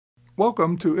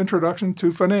Welcome to Introduction to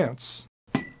Finance.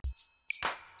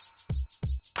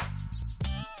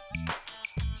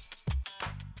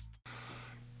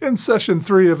 In Session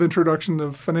 3 of Introduction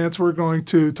to Finance, we're going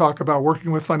to talk about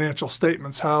working with financial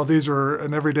statements, how these are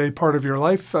an everyday part of your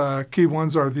life. Key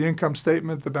ones are the income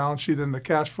statement, the balance sheet, and the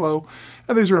cash flow.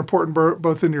 And these are important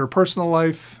both in your personal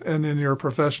life and in your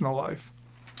professional life.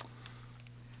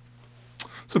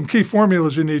 Some key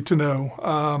formulas you need to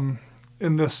know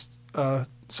in this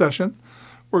session.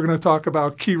 We're going to talk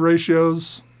about key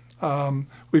ratios.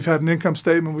 We've had an income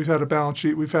statement, we've had a balance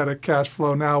sheet, we've had a cash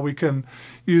flow. Now we can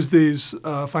use these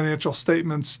financial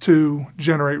statements to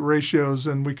generate ratios,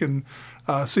 and we can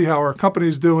see how our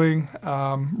company's doing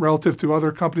relative to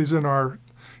other companies in our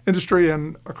industry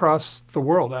and across the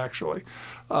world, actually.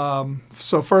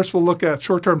 So first we'll look at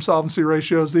short-term solvency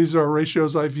ratios. These are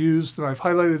ratios I've used, and I've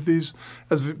highlighted these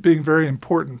as being very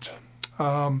important.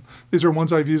 These are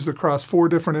ones I've used across 4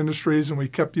 different industries, and we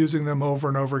kept using them over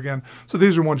and over again. So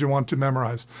these are ones you want to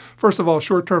memorize. First of all,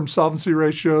 short-term solvency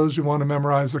ratios, you want to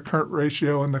memorize the current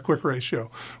ratio and the quick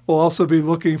ratio. We'll also be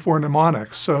looking for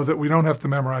mnemonics so that we don't have to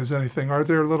memorize anything. Are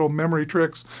there little memory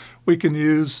tricks we can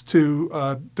use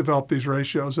to develop these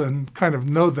ratios and kind of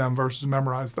know them versus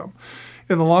memorize them?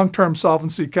 In the long-term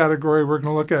solvency category, we're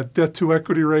going to look at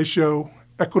debt-to-equity ratio,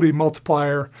 equity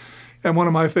multiplier, and one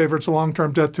of my favorites,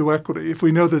 long-term debt-to-equity. If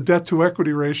we know the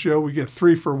debt-to-equity ratio, we get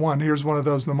 3 for 1. Here's one of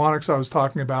those mnemonics I was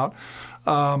talking about.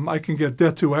 I can get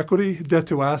debt-to-equity,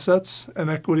 debt-to-assets,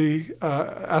 and equity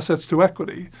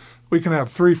assets-to-equity. We can have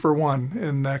 3 for 1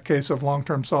 in that case of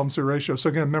long-term solvency ratio.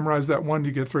 So again, memorize that 1,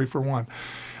 you get 3 for 1.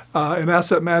 In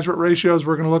asset management ratios,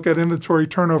 we're going to look at inventory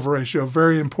turnover ratio,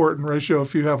 very important ratio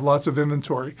if you have lots of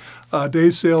inventory.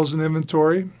 Days sales and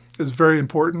inventory is very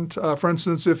important. For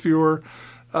instance, if you're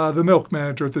the milk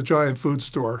manager at the giant food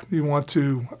store, you want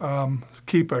to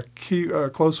keep a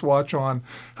close watch on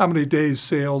how many days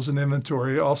sales and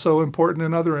inventory. Also important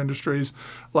in other industries,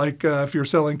 like if you're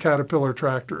selling Caterpillar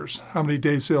tractors, how many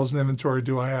days sales and inventory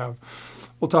do I have?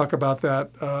 We'll talk about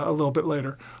that a little bit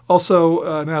later.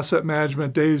 Also, in asset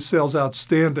management, days sales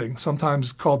outstanding,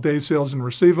 sometimes called days sales and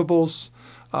receivables.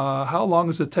 How long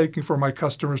is it taking for my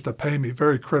customers to pay me?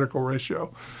 Very critical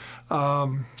ratio.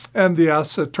 And the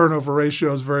asset turnover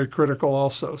ratio is very critical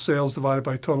also, sales divided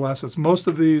by total assets. Most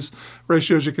of these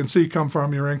ratios you can see come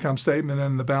from your income statement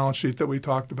and the balance sheet that we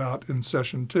talked about in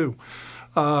Session 2.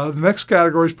 The next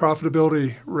category is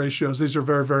profitability ratios. These are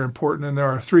very, very important, and there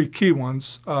are 3 key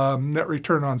ones: net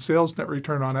return on sales, net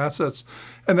return on assets,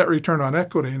 and net return on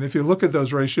equity. And if you look at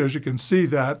those ratios, you can see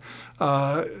that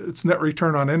it's net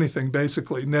return on anything,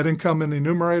 basically. Net income in the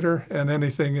numerator and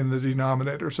anything in the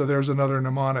denominator. So there's another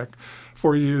mnemonic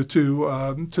for you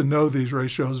to know these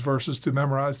ratios versus to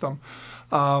memorize them.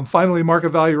 Finally, market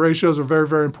value ratios are very,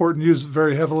 very important, used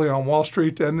very heavily on Wall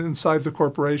Street and inside the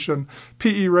corporation.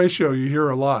 PE ratio you hear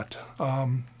a lot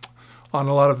on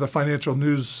a lot of the financial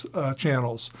news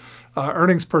channels.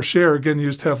 Earnings per share, again,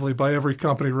 used heavily by every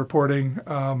company reporting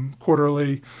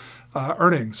quarterly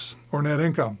earnings or net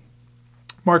income.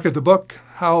 Market to book,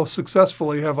 how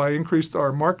successfully have I increased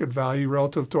our market value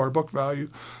relative to our book value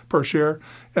per share?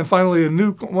 And finally, a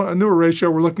newer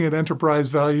ratio, we're looking at enterprise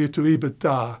value to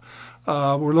EBITDA.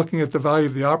 We're looking at the value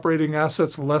of the operating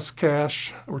assets less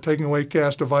cash. We're taking away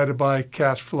cash divided by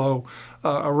cash flow,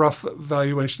 a rough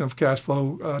valuation of cash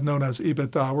flow known as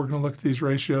EBITDA. We're going to look at these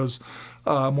ratios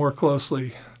more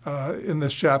closely in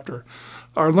this chapter.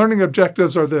 Our learning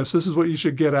objectives are this. This is what you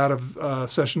should get out of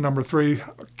session number 3,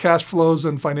 cash flows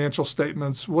and financial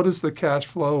statements. What is the cash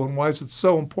flow and why is it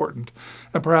so important?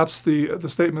 And perhaps the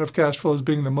statement of cash flows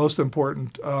being the most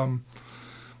important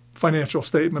financial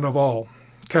statement of all.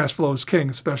 Cash flow is king,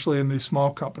 especially in the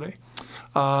small company.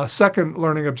 Second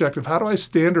learning objective, how do I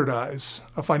standardize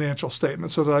a financial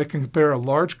statement so that I can compare a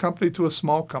large company to a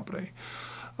small company?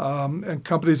 And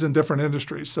companies in different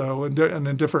industries, and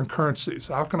in different currencies.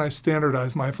 How can I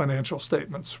standardize my financial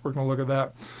statements? We're going to look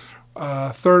at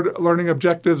that. Third learning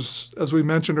objectives, as we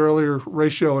mentioned earlier,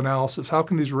 ratio analysis. How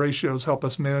can these ratios help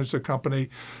us manage the company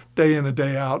day in and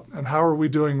day out? And how are we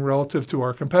doing relative to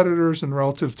our competitors and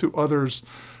relative to others,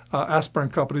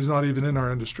 aspirant companies not even in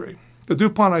our industry? The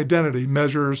DuPont identity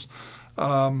measures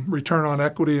return on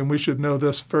equity, and we should know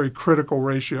this very critical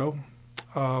ratio.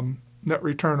 Net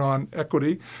return on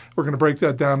equity. We're going to break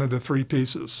that down into 3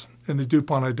 pieces in the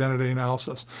DuPont identity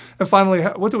analysis. And finally,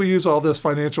 what do we use all this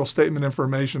financial statement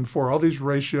information for? All these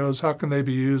ratios, how can they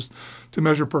be used to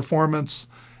measure performance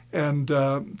and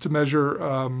to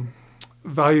measure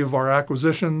value of our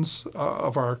acquisitions,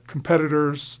 of our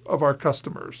competitors, of our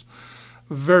customers?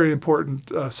 Very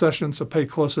important session, so pay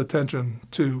close attention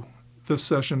to this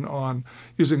session on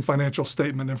using financial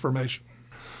statement information.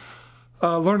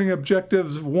 Learning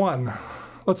objectives 1.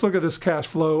 Let's look at this cash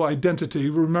flow identity.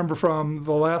 Remember from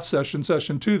the last session,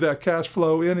 session 2, that cash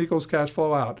flow in equals cash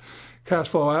flow out. Cash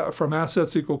flow out from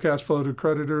assets equal cash flow to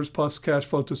creditors plus cash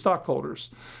flow to stockholders.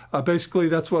 Basically,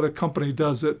 that's what a company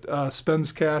does. It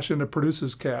spends cash and it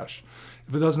produces cash.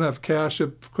 If it doesn't have cash,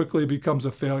 it quickly becomes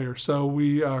a failure. So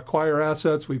we acquire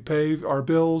assets, we pay our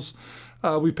bills,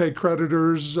 we pay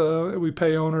creditors, we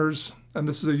pay owners, and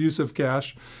this is a use of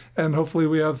cash. And hopefully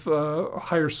we have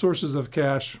higher sources of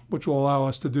cash, which will allow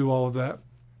us to do all of that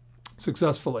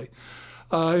successfully.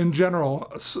 In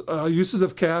general, uses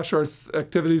of cash are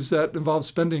activities that involve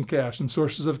spending cash, and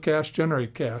sources of cash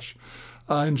generate cash.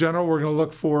 In general, we're going to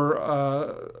look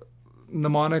for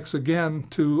mnemonics again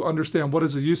to understand what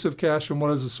is a use of cash and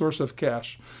what is a source of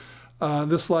cash.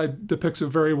 This slide depicts it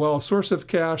very well. A source of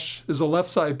cash is a left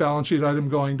side balance sheet item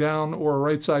going down or a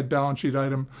right side balance sheet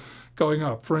item going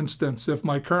up. For instance, if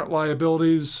my current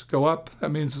liabilities go up, that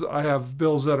means I have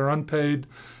bills that are unpaid.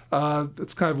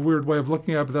 It's kind of a weird way of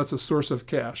looking at it, but that's a source of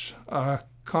cash.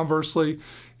 Conversely,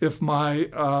 if my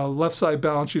left side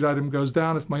balance sheet item goes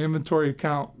down, if my inventory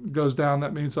account goes down,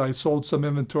 that means I sold some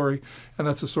inventory, and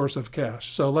that's a source of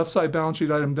cash. So left side balance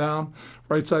sheet item down,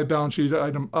 right side balance sheet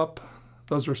item up.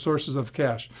 Those are sources of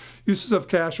cash. Uses of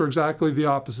cash are exactly the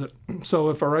opposite. So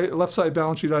if our left side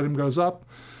balance sheet item goes up,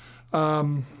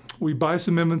 we buy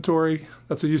some inventory,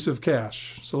 that's a use of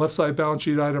cash. So left side balance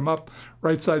sheet item up,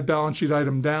 right side balance sheet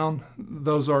item down,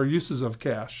 those are uses of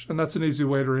cash. And that's an easy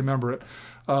way to remember it,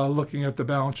 looking at the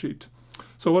balance sheet.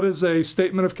 So what is a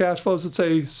statement of cash flows?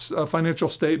 It's a financial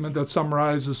statement that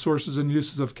summarizes sources and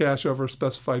uses of cash over a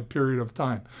specified period of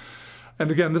time.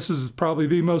 And again, this is probably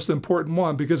the most important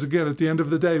one because, again, at the end of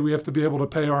the day, we have to be able to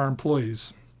pay our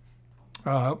employees.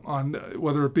 On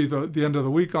whether it be the end of the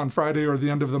week on Friday or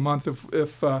the end of the month.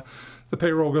 If the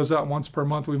payroll goes out once per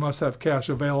month, we must have cash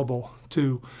available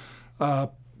to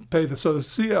pay this. So the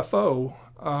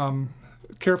CFO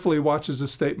carefully watches the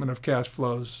statement of cash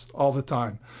flows all the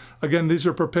time. Again, these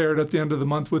are prepared at the end of the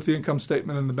month with the income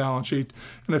statement and the balance sheet.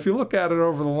 And if you look at it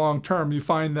over the long term, you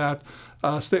find that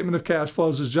statement of cash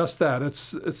flows is just that.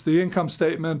 It's the income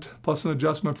statement plus an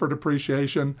adjustment for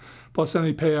depreciation plus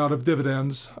any payout of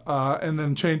dividends and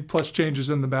then plus changes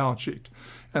in the balance sheet.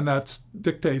 And that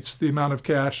dictates the amount of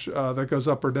cash that goes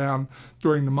up or down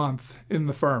during the month in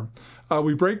the firm.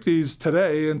 We break these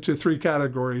today into 3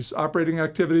 categories: operating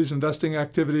activities, investing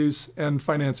activities, and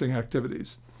financing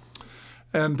activities.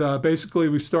 And basically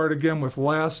we start again with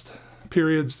last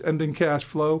period's ending cash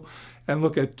flow and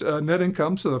look at net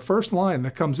income. So the first line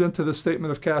that comes into the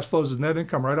statement of cash flows is net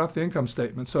income right off the income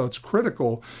statement. So it's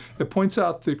critical. It points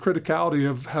out the criticality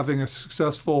of having a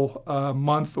successful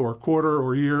month or quarter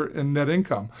or year in net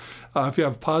income. If you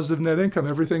have positive net income,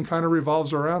 everything kind of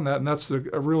revolves around that, and that's a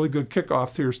really good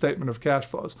kickoff to your statement of cash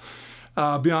flows.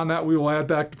 Beyond that, we will add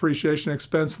back depreciation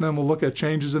expense, and then we'll look at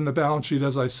changes in the balance sheet.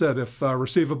 As I said, if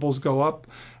receivables go up,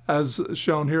 as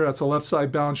shown here, that's a left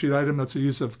side balance sheet item, that's a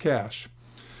use of cash.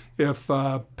 If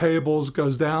payables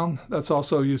goes down, that's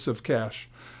also use of cash,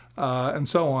 and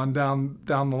so on down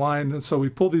the line. And so we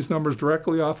pull these numbers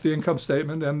directly off the income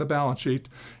statement and the balance sheet,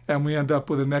 and we end up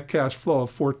with a net cash flow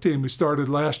of 14. We started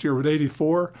last year with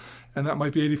 84, and that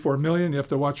might be 84 million. You have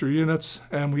to watch your units,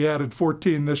 and we added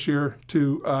 14 this year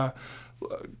to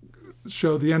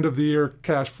show the end of the year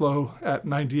cash flow at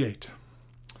 98.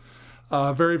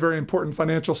 Very, very important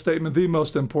financial statement, the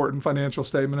most important financial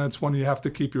statement. It's one you have to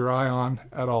keep your eye on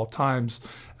at all times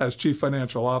as Chief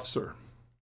Financial Officer.